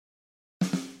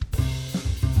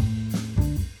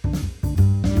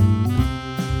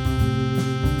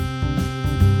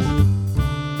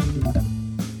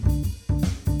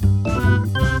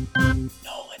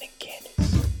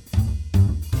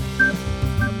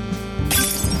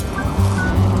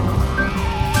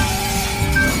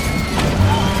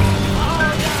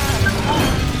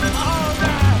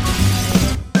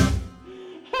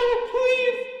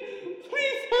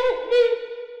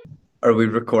Are we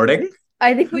recording?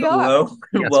 I think we are. Hello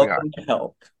and Yes, we are. welcome to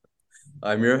Help.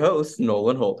 I'm your host,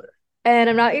 Nolan Holder. And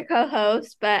I'm not your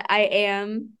co-host, but I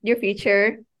am your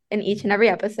feature in each and every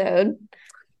episode.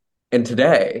 And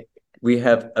today we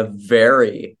have a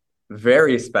very,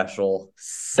 very special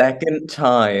second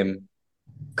time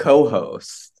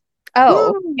co-host.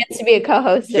 Oh, Woo! gets to be a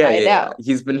co-host Yeah, tonight now.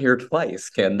 He's been here twice,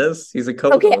 Candace. He's a Okay,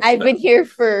 co-host I've now. been here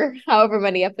for however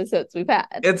many episodes we've had.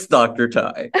 It's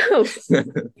Dr.Tye. Oh,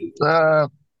 Uh,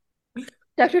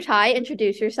 Dr. Tye,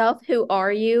 introduce yourself. Who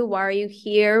are you? Why are you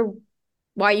here?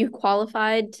 Why are you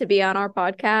qualified to be on our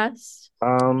podcast?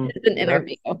 It's an yeah.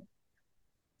 interview.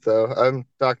 So I'm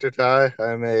Dr. Ty.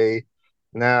 I'm a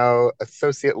now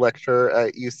associate lecturer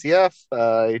at UCF.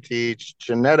 I teach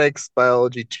genetics,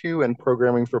 biology 2, and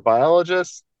programming for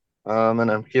biologists.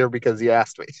 And I'm here because you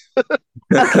asked me.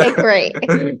 Okay, great.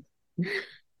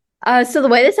 So the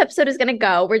way this episode is going to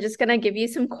go, we're just going to give you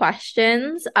some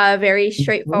questions, very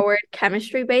straightforward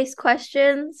chemistry-based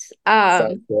questions.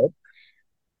 Sounds good.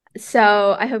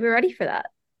 So I hope you're ready for that.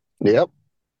 Yep.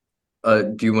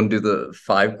 Do you want to do the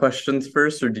 5 questions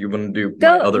first, or do you want to do my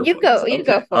Go, other you ones? go, you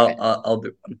go Okay, for I'll, it. I'll I'll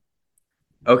do one.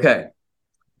 Okay,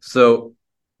 so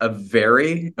a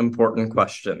very important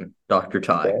question, Dr.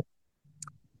 Tye. Okay.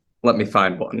 Let me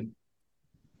find one.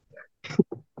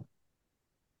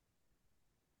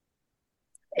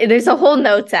 There's a whole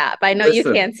notes app. I know you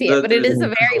Listen, can't see it, but it is a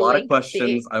there's very a lot of lengthy.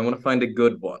 questions. I want to find a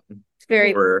good one. It's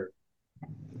very For,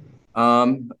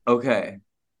 okay.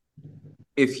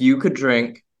 If you could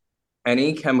drink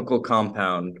any chemical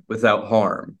compound without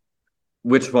harm,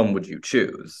 which one would you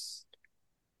choose?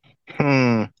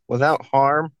 Without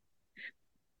harm.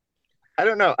 I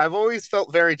don't know. I've always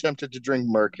felt very tempted to drink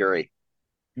mercury.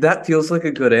 That feels like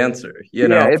a good answer,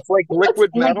 Yeah, it's like What's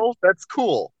liquid like, metal. That's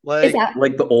cool. is Like, that?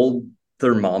 like the old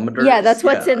thermometers. Yeah, that's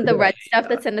what's Yeah, in the yeah, red stuff yeah.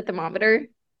 that's in the thermometer.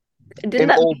 Didn't in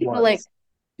that old make people like ones.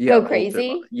 Yeah, go old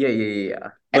crazy? Yeah.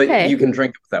 But Okay. you can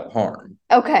drink it without harm,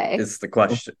 Okay. is the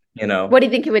question, you know? What do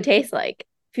you think it would taste like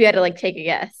if you had to like take a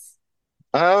guess?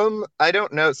 I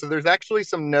don't know. So there's actually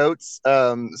some notes.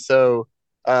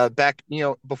 Back,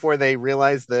 before they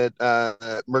realized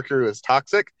that mercury was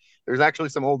toxic, there's actually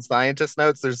some old scientist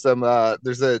notes. There's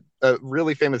a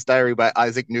really famous diary by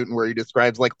Isaac Newton where he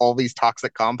describes like all these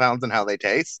toxic compounds and how they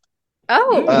taste.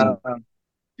 Oh, Mm. Uh,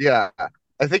 yeah,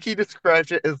 I think he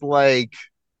described it as like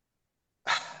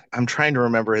I'm trying to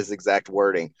remember his exact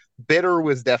wording. Bitter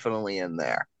was definitely in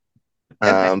there,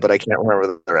 okay. but I can't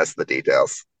remember the rest of the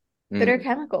details. Bitter Mm.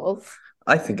 chemicals.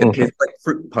 I think it tastes like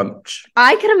fruit punch.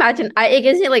 I can imagine. It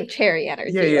gives me like cherry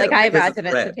energy. Yeah, Like I because it's imagine it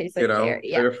to red, taste like cherry.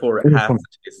 Yeah. Therefore it has to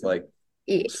taste like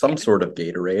Yeah. some sort of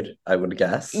Gatorade, I would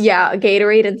guess. Yeah,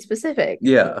 Gatorade in specific.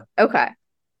 Yeah. Okay.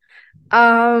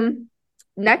 Um,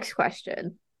 Next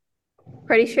question.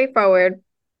 Pretty straightforward.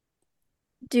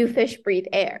 Do fish breathe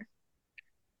air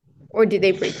or do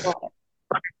they breathe water?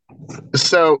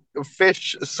 So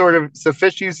fish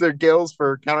use their gills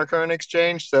for countercurrent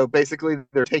exchange. So basically,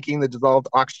 they're taking the dissolved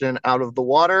oxygen out of the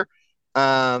water,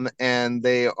 and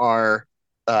they are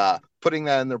putting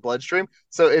that in their bloodstream.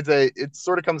 So it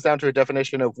sort of comes down to a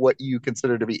definition of what you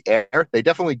consider to be air. They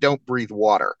definitely don't breathe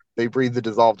water. They breathe the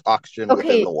dissolved oxygen within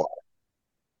the Okay, water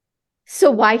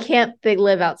so why can't they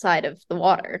live outside of the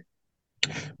water?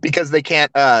 because they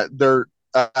can't. Their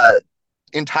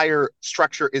entire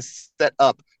structure is set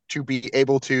up to be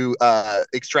able to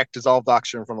extract dissolved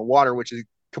oxygen from the water, which is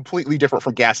completely different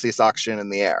from gaseous oxygen in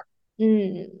the air.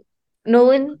 Mm.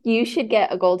 Nolan, you should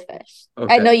get a goldfish. I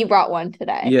Okay. know you brought one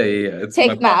today. Yeah. It's in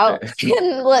Take my him out pocket.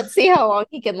 and let's see how long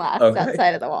he can last Okay.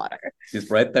 outside of the water. He's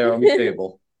right there on the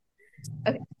table.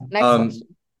 Okay, next Um, question.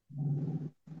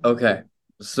 okay.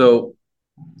 So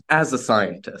as a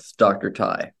scientist, Dr.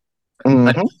 Tye, I'm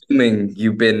Mm-hmm. assuming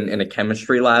you've been in a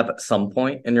chemistry lab at some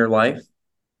point in your life.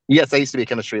 Yes, I used to be a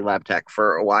chemistry lab tech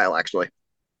for a while, actually.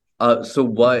 So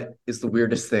what is the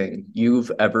weirdest thing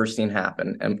you've ever seen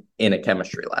happen in a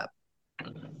chemistry lab?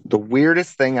 The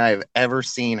weirdest thing I've ever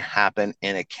seen happen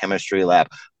in a chemistry lab.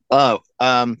 Oh,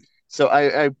 so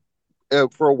I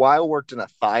for a while worked in a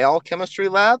thiol chemistry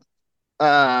lab.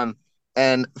 Um,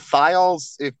 and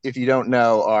thiols, if you don't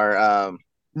know, are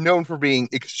known for being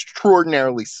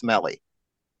extraordinarily smelly.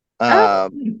 Oh,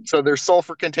 So they're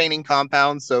sulfur containing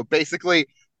compounds. So basically,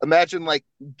 imagine like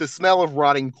the smell of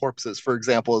rotting corpses, for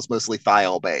example, is mostly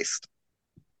thiol based.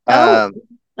 oh, Um,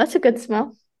 that's a good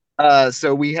smell.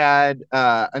 so we had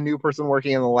a new person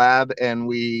working in the lab, and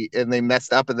they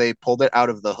messed up and they pulled it out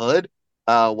of the hood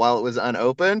while it was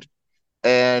unopened.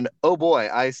 And oh boy,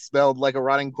 I smelled like a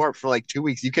rotting corpse for like 2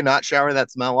 weeks. You cannot shower that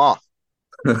smell off.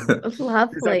 You just have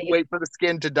to Lovely. wait for the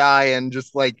skin to die and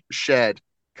just like shed.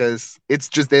 because it's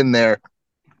just in there.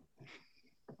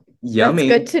 That's Yummy.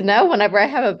 good to know. Whenever I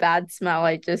have a bad smell,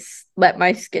 I just let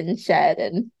my skin shed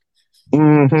and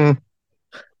Hmm.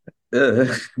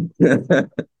 Ugh.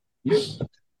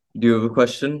 Do you have a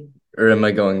question, or am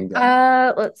I going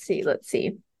again? let's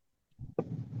see.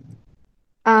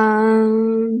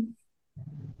 Um,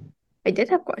 I did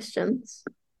have questions.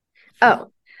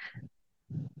 Oh,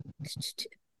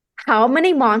 how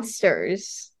many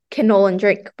monsters can Nolan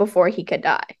drink before he could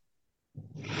die?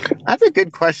 That's a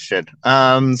good question.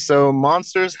 So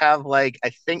monsters have like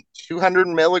I think 200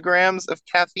 milligrams of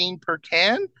caffeine per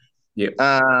can. Yep.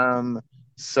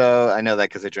 So I know that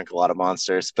because I drink a lot of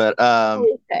monsters, but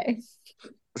Okay.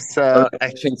 Or so I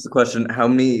changed the question: how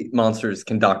many monsters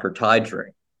can Dr. Tye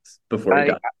drink before he I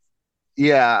dies?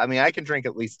 yeah, I mean I can drink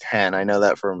at least 10. I know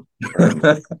that from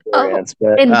Oh, experience,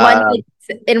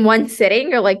 but in one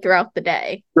sitting or like throughout the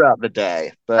day? throughout the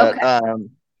day. But Okay.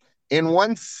 in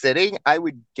one sitting, I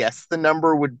would guess the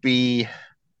number would be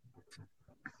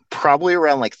probably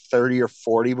around like 30 or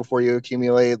 40 before you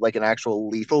accumulate like an actual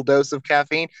lethal dose of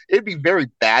caffeine. It'd be very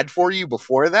bad for you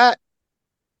before that.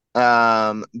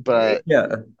 But Yeah,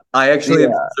 I actually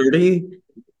have yeah, 30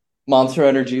 Monster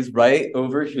Energies right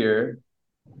over here.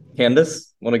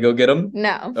 Candace, want to go get them?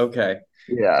 No. Okay,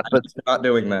 yeah, I but guess we're not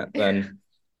doing that then.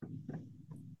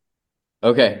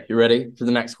 Okay, you ready for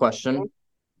the next question?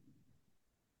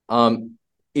 Um,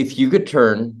 if you could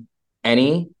turn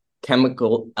any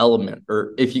chemical element,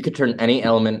 or if you could turn any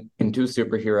element into a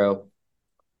superhero,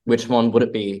 which one would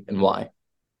it be and why?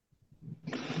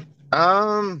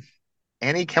 um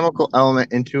any chemical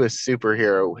element into a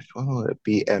superhero, which one would it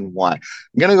be and why?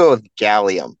 I'm gonna go with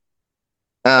gallium.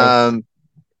 Oh, Um,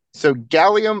 so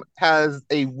gallium has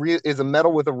is a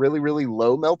metal with a really, really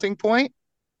low melting point.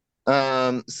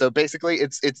 So basically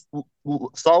it's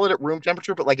solid at room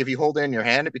temperature, but like if you hold it in your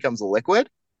hand, it becomes a liquid.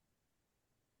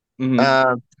 mm-hmm.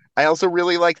 Um, I also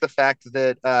really like the fact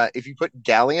that if you put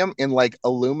gallium in like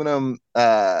aluminum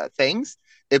things,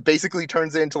 it basically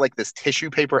turns it into like this tissue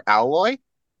paper alloy.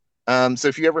 So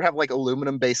if you ever have like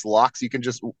aluminum based locks, you can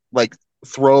just like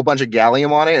throw a bunch of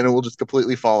gallium on it and it will just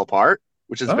completely fall apart,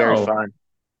 which is very Oh, fun.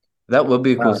 that would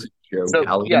be a cool Uh, superhero, so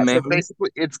Gallium yeah, so Man. basically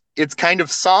it's kind of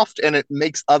soft and it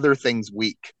makes other things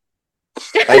weak.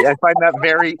 I find that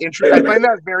I find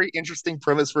that very interesting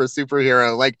premise for a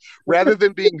superhero. Like rather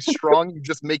than being strong, you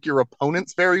just make your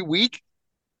opponents very weak.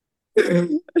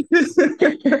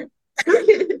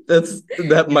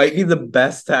 That might be the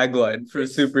best tagline for a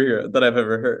superhero that I've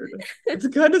ever heard. It's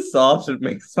kind of soft, it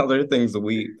makes other things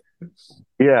weak.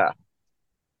 Yeah.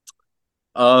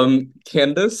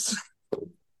 Candace,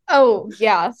 Oh,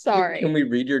 yeah, can sorry. we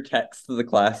read your text to the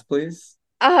class, please?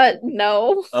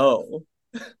 No. Oh,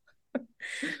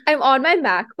 I'm on my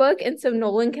MacBook, and so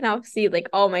Nolan can now see like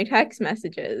all my text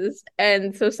messages.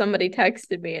 And so somebody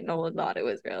texted me, and Nolan thought it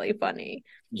was really funny.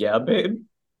 yeah, babe.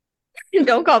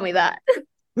 Don't call me that.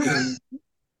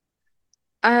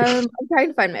 I'm trying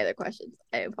to find my other questions.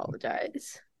 I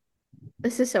apologize.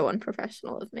 This is so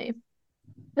unprofessional of me.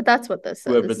 But that's what this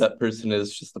Whoever is. that person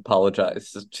is, just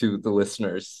apologize to the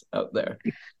listeners out there.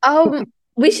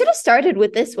 We should have started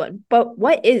with this one. But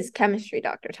what is chemistry,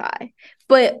 Dr. Tye?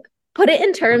 But put it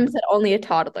in terms that only a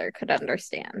toddler could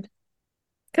understand.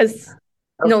 Because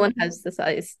Okay. no one has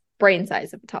the brain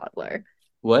size of a toddler.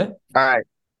 What? All right.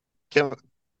 Chem-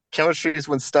 Chemistry is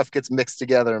when stuff gets mixed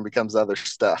together and becomes other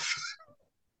stuff.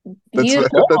 That's You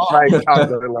that's my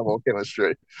toddler level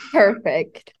chemistry.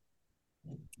 perfect.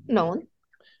 Nolan.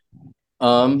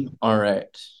 All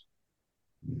right.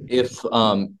 If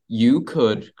you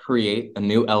could create a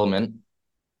new element,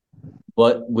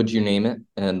 what would you name it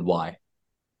and why?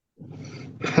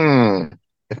 Hmm.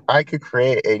 If I could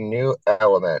create a new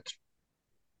element,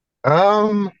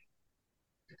 um,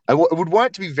 would want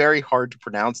it to be very hard to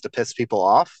pronounce to piss people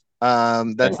off.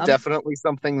 That's Okay. definitely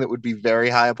something that would be very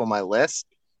high up on my list.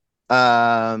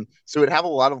 So it'd have a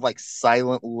lot of like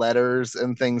silent letters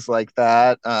and things like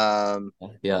that.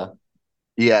 Yeah.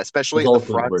 Yeah, There's especially at the all code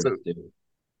front. words So too.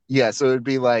 yeah, so it'd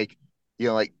be like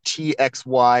like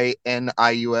TXYNIUM,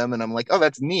 and I'm like, oh,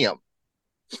 that's Neum.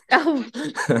 Oh,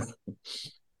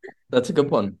 That's a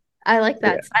good one. I like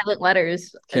Yeah. that. Silent letters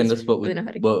is Candace, what really would know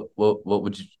how to what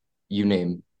would you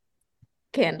name?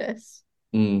 Candace.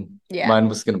 Yeah. Mine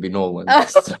was gonna be Nolan. Oh,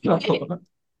 So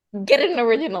get an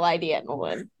original idea,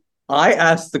 Nolan. I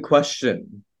asked the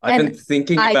question. I've been And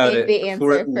thinking I about gave it the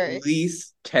for answer at first.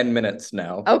 least 10 minutes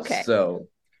now. Okay. So,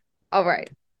 All right.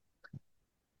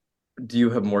 do you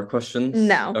have more questions?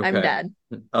 No, I'm Okay. dead.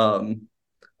 Um,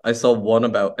 I saw one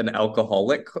about an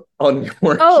alcoholic on your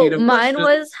sheet Oh, of mine questions,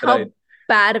 was and I how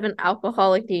bad of an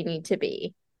alcoholic do you need to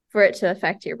be? for it to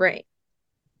affect your brain?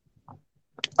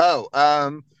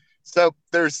 Oh, so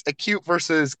there's acute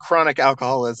versus chronic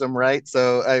alcoholism, right?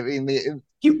 So I mean,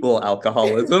 Pupil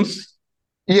alcoholism.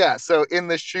 yeah. So in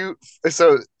the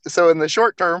so in the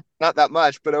short term, not that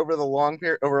much, but over a long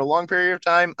period of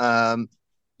time,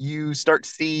 you start to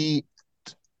see.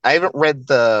 I haven't read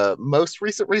the most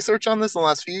recent research on this in the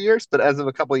last few years, but as of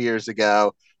a couple of years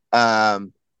ago,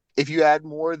 um, if you add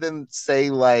more than say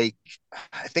like,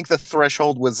 I think the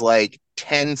threshold was like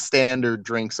 10 standard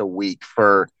drinks a week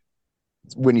for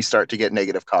when you start to get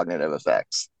negative cognitive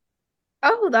effects.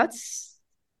 Oh, that's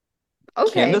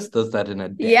okay. Candace does that in a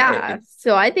Yeah. day.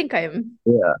 So I think I'm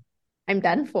Yeah. I'm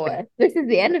done for. This is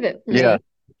the end of it for Yeah.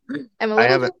 me. I'm a I little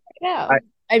haven't, drunk right I,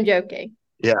 now. I'm joking.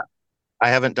 yeah, I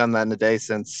haven't done that in a day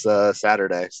since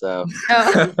Saturday. So,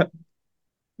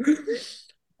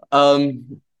 Oh,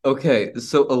 Okay,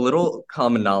 so a little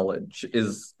common knowledge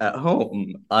is at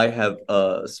home, I have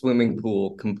a swimming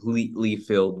pool completely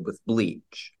filled with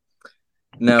bleach.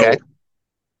 okay. Now,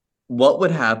 what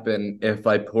would happen if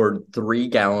I poured 3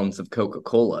 gallons of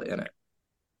Coca-Cola in it?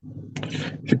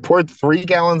 She poured 3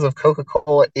 gallons of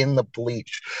Coca-Cola in the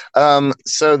bleach.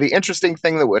 So the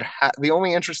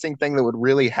only interesting thing that would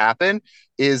really happen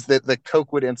is that the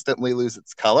Coke would instantly lose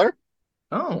its color.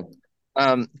 Oh,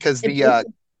 Because it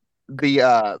blew. the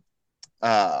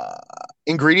uh,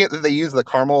 ingredient that they use, the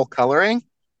caramel coloring,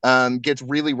 gets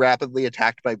really rapidly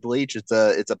attacked by bleach. It's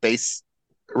a base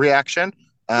reaction,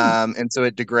 hmm, and so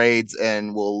it degrades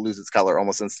and will lose its color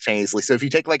almost instantaneously. So if you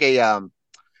take like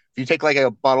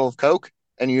a bottle of Coke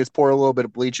and you just pour a little bit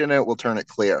of bleach in it, it will turn it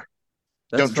clear.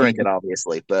 that's Don't funny. drink it,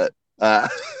 obviously, but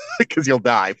because you'll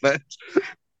die. But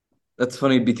That's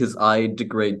funny because I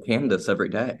degrade Candace every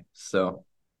day. So,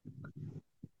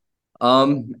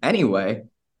 anyway,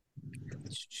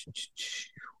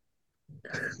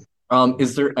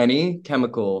 is there any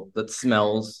chemical that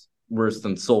smells worse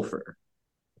than sulfur?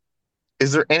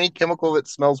 is there any chemical that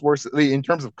smells worse in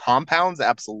terms of compounds?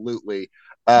 Absolutely.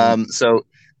 Mm. So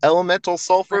elemental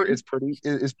sulfur Fun.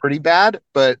 is pretty bad,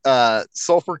 but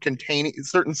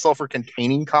certain sulfur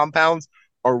containing compounds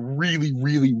are really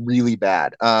really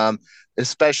bad.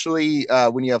 Especially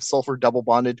when you have sulfur double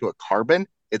bonded to a carbon,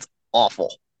 it's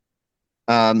awful.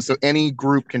 So any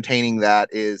group containing that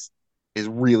is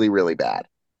really bad.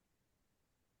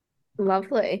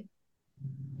 Lovely.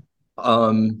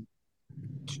 Um,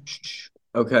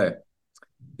 okay.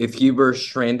 If you were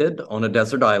stranded on a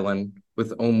desert island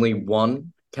with only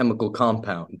one chemical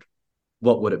compound,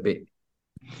 what would it be?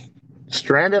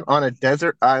 Stranded on a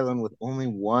desert island with only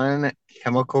one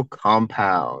chemical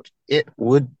compound. It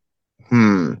would.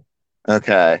 Hmm.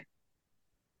 Okay.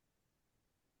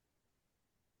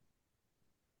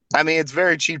 I mean, it's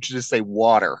very cheap to just say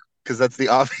water because that's the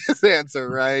obvious answer,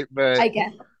 right? But I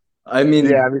guess I yeah, mean,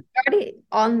 I mean, already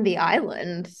on the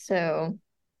island, so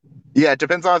yeah, it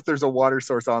depends on if there's a water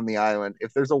source on the island.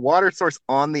 If there's a water source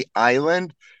on the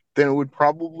island, then it would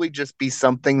probably just be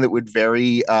something that would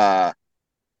very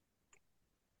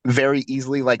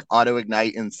easily like auto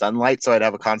ignite in sunlight. So I'd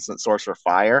have a constant source for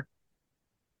fire.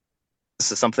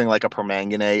 So something like a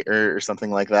permanganate or something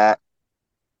like that.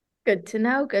 good to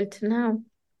know. Good to know.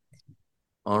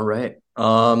 all right.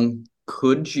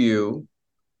 Could you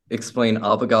explain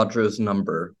Avogadro's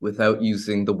number without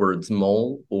using the words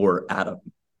mole or atom?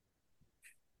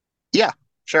 Yeah,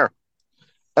 sure.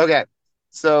 Okay.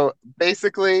 So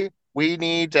basically, we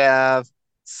need to have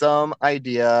some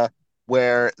idea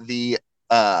where the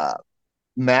uh,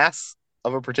 mass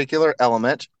of a particular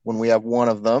element, when we have one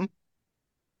of them,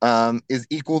 is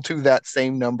equal to that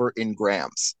same number in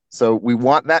grams. So we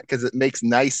want that because it makes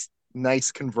nice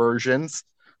conversions,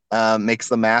 makes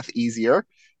the math easier.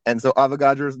 And so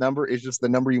Avogadro's number is just the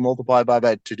number you multiply by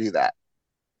to do that.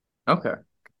 Okay,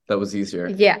 that was easier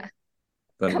Yeah.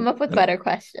 Come than. up with better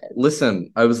questions.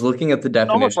 Listen, I was looking at the It's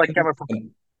almost definition like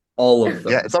and all of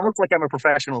yeah, them. it's almost like I'm a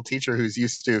professional teacher who's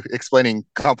used to explaining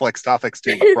complex topics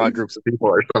to broad groups of people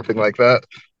or something like that.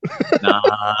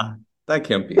 Nah, that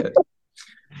can't be it.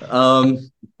 Um,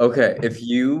 okay, if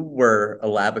you were a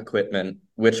lab equipment,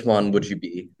 which one would you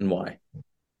be and why?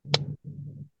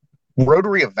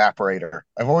 Rotary evaporator.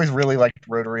 I've always really liked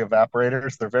rotary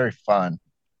evaporators. They're very fun.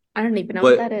 I don't even know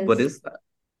what that What is. is that?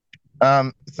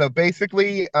 So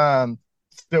basically,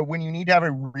 so when you need to have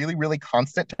a really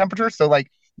constant temperature, so like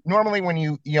normally when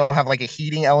you have like a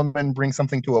heating element bring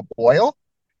something to a boil,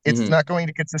 it's Hmm. not going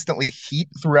to consistently heat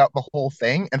throughout the whole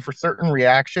thing. And for certain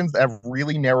reactions that have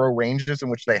really narrow ranges in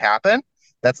which they happen,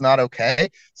 that's not okay.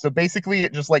 So basically,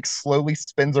 it just like slowly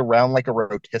spins around like a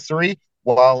rotisserie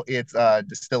while it's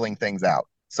distilling things out.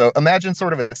 So imagine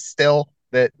sort of a still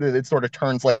that it sort of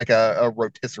turns like a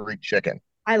rotisserie chicken.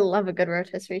 I love a good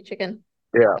rotisserie chicken.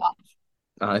 Yeah.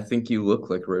 I think you look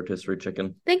like a rotisserie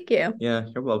chicken. Thank you. Yeah,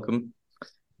 you're welcome.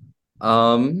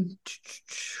 Um,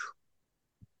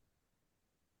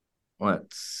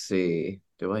 let's see.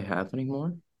 Do I have any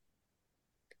more?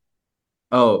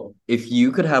 Oh, if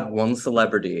you could have one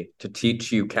celebrity to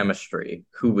teach you chemistry,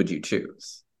 who would you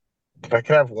choose? If I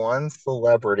could have one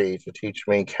celebrity to teach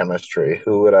me chemistry,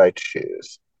 who would I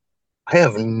choose? I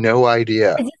have no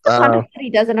idea. Is it the concept that he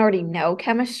doesn't already know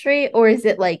chemistry, or is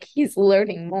it like he's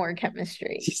learning more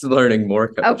chemistry? He's learning more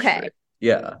chemistry. Okay.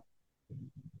 Yeah.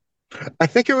 I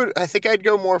think I'd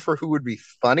go more for who would be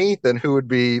funny than who would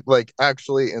be like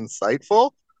actually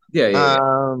insightful. Yeah.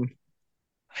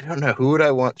 I don't know. Who would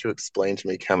I want to explain to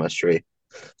me chemistry?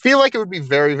 Feel like it would be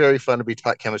very, very fun to be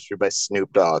taught chemistry by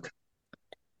Snoop Dogg.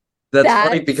 That's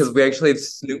funny because we actually have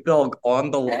Snoop Dogg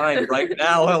on the line right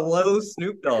now. Hello,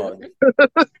 Snoop Dogg.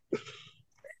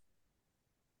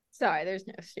 Sorry, there's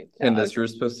no Snoop Dogg. Candace, you're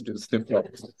supposed to do Snoop Dogg.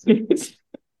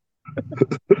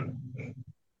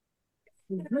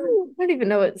 I don't even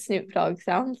know what Snoop Dogg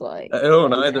sounds like. I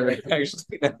don't either,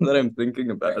 actually, now that I'm thinking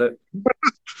about it.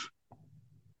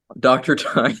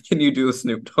 Dr.Tye, can you do a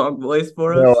Snoop Dogg voice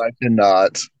for us? No, I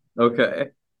cannot. Okay.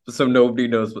 So nobody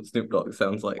knows what Snoop Dogg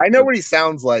sounds like. I know what he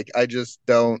sounds like. I just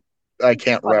don't. I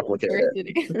can't replicate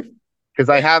it because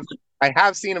I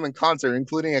have seen him in concert,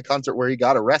 including a concert where he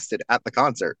got arrested at the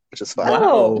concert, which is fun.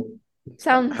 Wow.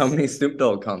 Sounds. How many Snoop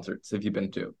Dogg concerts have you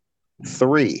been to?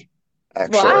 3,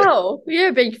 actually. Wow, you're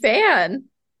a big fan.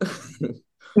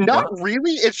 Not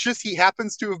really. It's just he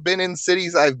happens to have been in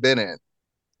cities I've been in.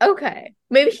 Okay,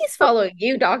 maybe he's following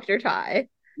you, Dr.Tye.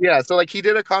 Yeah, so like he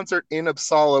did a concert in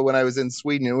Uppsala when I was in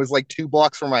Sweden. It was like 2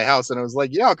 blocks from my house, and I was like,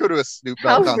 "Yeah, I'll go to a Snoop Dogg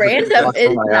How concert." random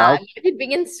is that? House. You could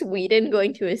be in Sweden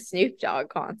going to a Snoop Dogg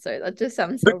concert. That just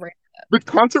sounds so random. The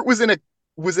concert was in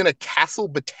a castle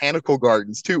botanical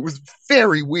gardens too. It was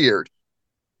very weird.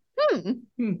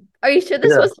 Are you sure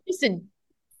this wasn't just a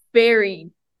very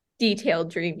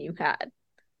detailed dream you had?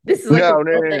 This is like a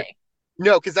real thing.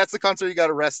 No, because that's the concert he got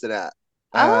arrested at.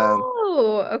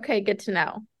 Oh, okay, good to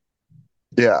know.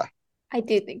 Yeah. I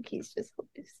do think he's just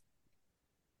loose.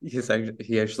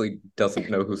 He actually doesn't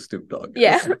know who Snoop Dogg is.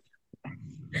 Yeah.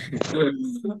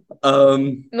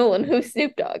 Nolan, who's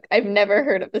Snoop Dogg? I've never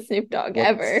heard of a Snoop Dogg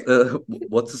ever.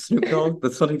 What's a Snoop Dogg?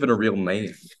 That's not even a real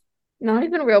name. Not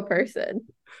even a real person.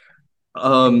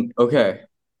 Okay.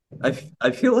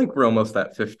 I feel like we're almost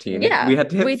at 15. Yeah, we had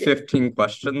to hit 15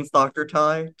 questions,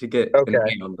 Dr.Tye, to get an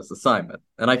A on this assignment.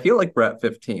 And I feel like we're at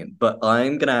 15, but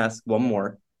I'm gonna ask one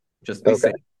more, just to be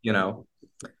safe, you know.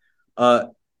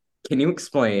 Can you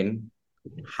explain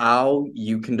how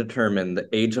you can determine the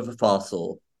age of a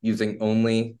fossil using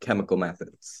only chemical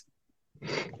methods?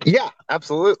 Yeah,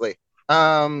 absolutely.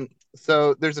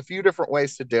 So there's a few different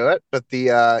ways to do it, but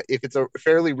if it's a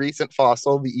fairly recent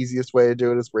fossil, the easiest way to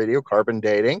do it is radiocarbon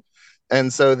dating.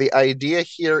 And so the idea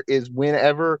here is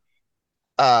whenever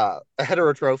a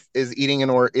heterotroph is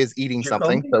eating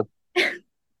something. So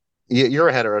you're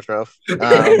a heterotroph.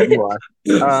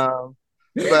 You are.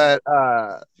 But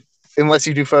unless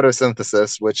you do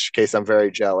photosynthesis, which case I'm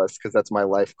very jealous because that's my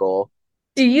life goal.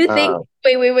 Do you think?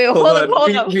 Wait, hold on.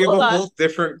 We have a whole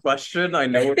different question. I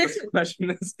know what this question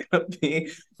is gonna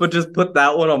be, but just put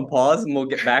that one on pause and we'll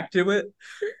get back to it.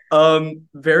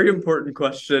 Very important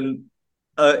question.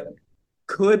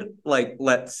 Could, like,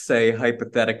 let's say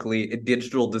hypothetically, a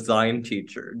digital design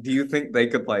teacher, do you think they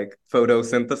could like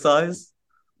photosynthesize?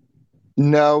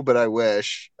 No, but I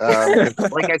wish.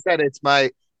 Like I said,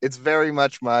 it's very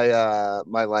much my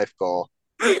life goal.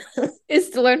 Is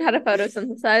to learn how to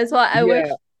photosynthesize. Well, I wish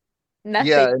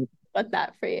nothing but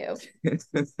that for you.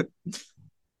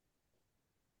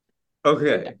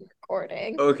 Okay.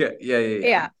 Recording. Okay.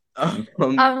 Yeah.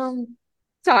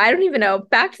 So I don't even know.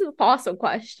 Back to the fossil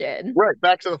question. Right,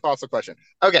 back to the fossil question.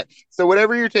 Okay, so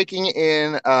whatever you're taking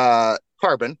in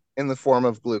carbon in the form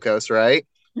of glucose, right?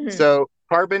 Mm-hmm. So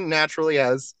carbon naturally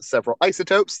has several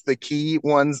isotopes. The key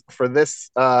ones for this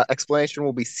explanation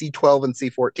will be C12 and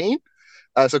C14.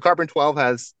 So carbon-12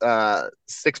 has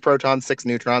 6 protons, 6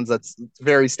 neutrons. That's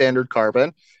very standard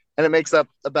carbon. And it makes up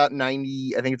about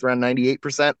 90, I think it's around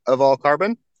 98% of all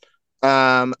carbon.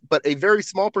 But a very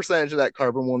small percentage of that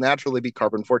carbon will naturally be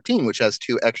carbon-14, which has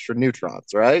 2 extra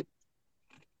neutrons, right?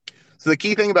 So the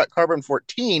key thing about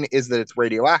carbon-14 is that it's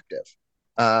radioactive.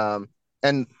 And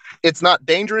it's not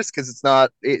dangerous because it's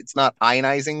not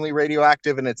ionizingly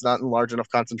radioactive and it's not in large enough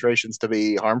concentrations to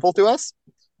be harmful to us.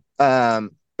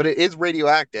 But it is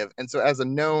radioactive, and so as a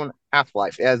known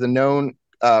half-life, as a known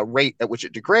rate at which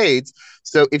it degrades.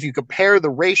 So if you compare the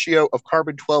ratio of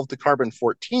carbon-12 to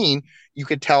carbon-14, you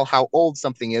could tell how old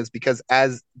something is, because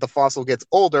as the fossil gets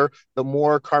older, the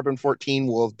more carbon-14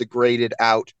 will have degraded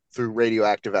out through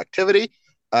radioactive activity.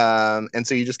 And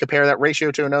so you just compare that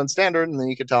ratio to a known standard, and then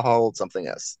you can tell how old something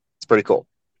is. It's pretty cool.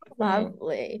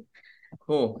 Lovely.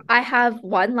 Cool. I have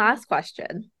one last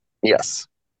question. Yes.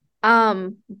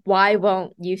 Why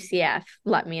won't UCF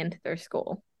let me into their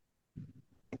school?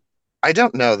 I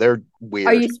don't know. They're weird.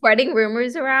 Are you spreading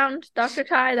rumors around, Dr.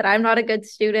 Tye, that I'm not a good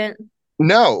student?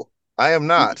 No, I am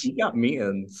not. He got me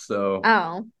in, so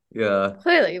Oh, yeah.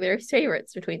 clearly there's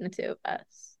favorites between the two of us.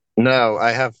 No,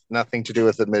 I have nothing to do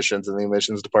with admissions, and the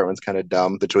admissions department's kind of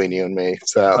dumb between you and me.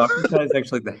 So Dr. Tye is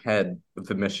actually the head of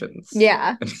admissions.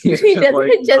 Yeah. He He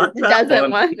like, just "Not that doesn't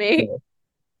one." want me.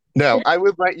 no, I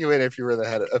would let you in if you were the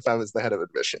head. If I was the head of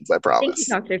admissions, I Thank you, promise.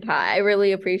 Dr. Tye. I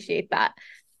really appreciate that.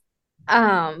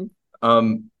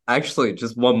 Actually,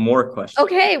 just one more question.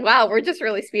 Okay, wow, we're just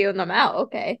really spewing them out.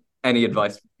 Okay. Any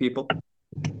advice for people?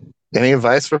 Any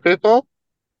advice for people?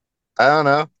 I don't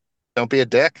know. Don't be a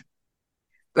dick.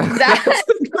 That's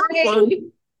great.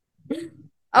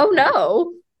 Oh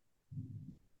no.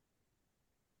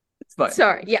 It's fine.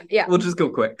 Sorry. Yeah. We'll just go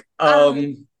quick.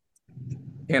 Candace,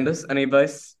 any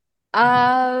advice?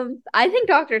 I think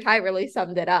Dr. Tye really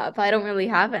summed it up. I don't really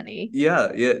have any. Yeah,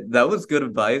 that was good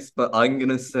advice, but I'm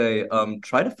gonna say,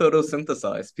 try to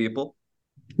photosynthesize, people.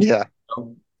 Yeah.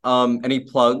 Any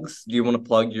plugs? Do you want to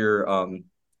plug your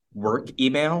work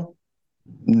email?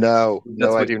 No,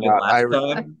 That's I what do you did not. last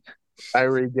time. I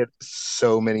already get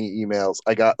so many emails.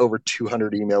 I got over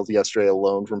 200 emails yesterday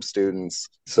alone from students.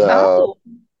 So Oh,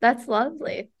 that's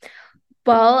lovely.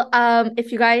 Well,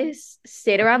 if you guys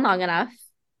stayed around long enough,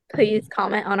 please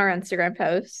comment on our Instagram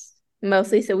posts,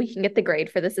 mostly so we can get the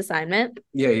grade for this assignment.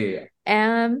 Yeah.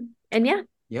 And yeah.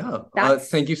 Yeah.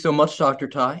 Thank you so much, Dr.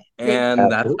 Tye. Thank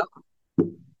And that's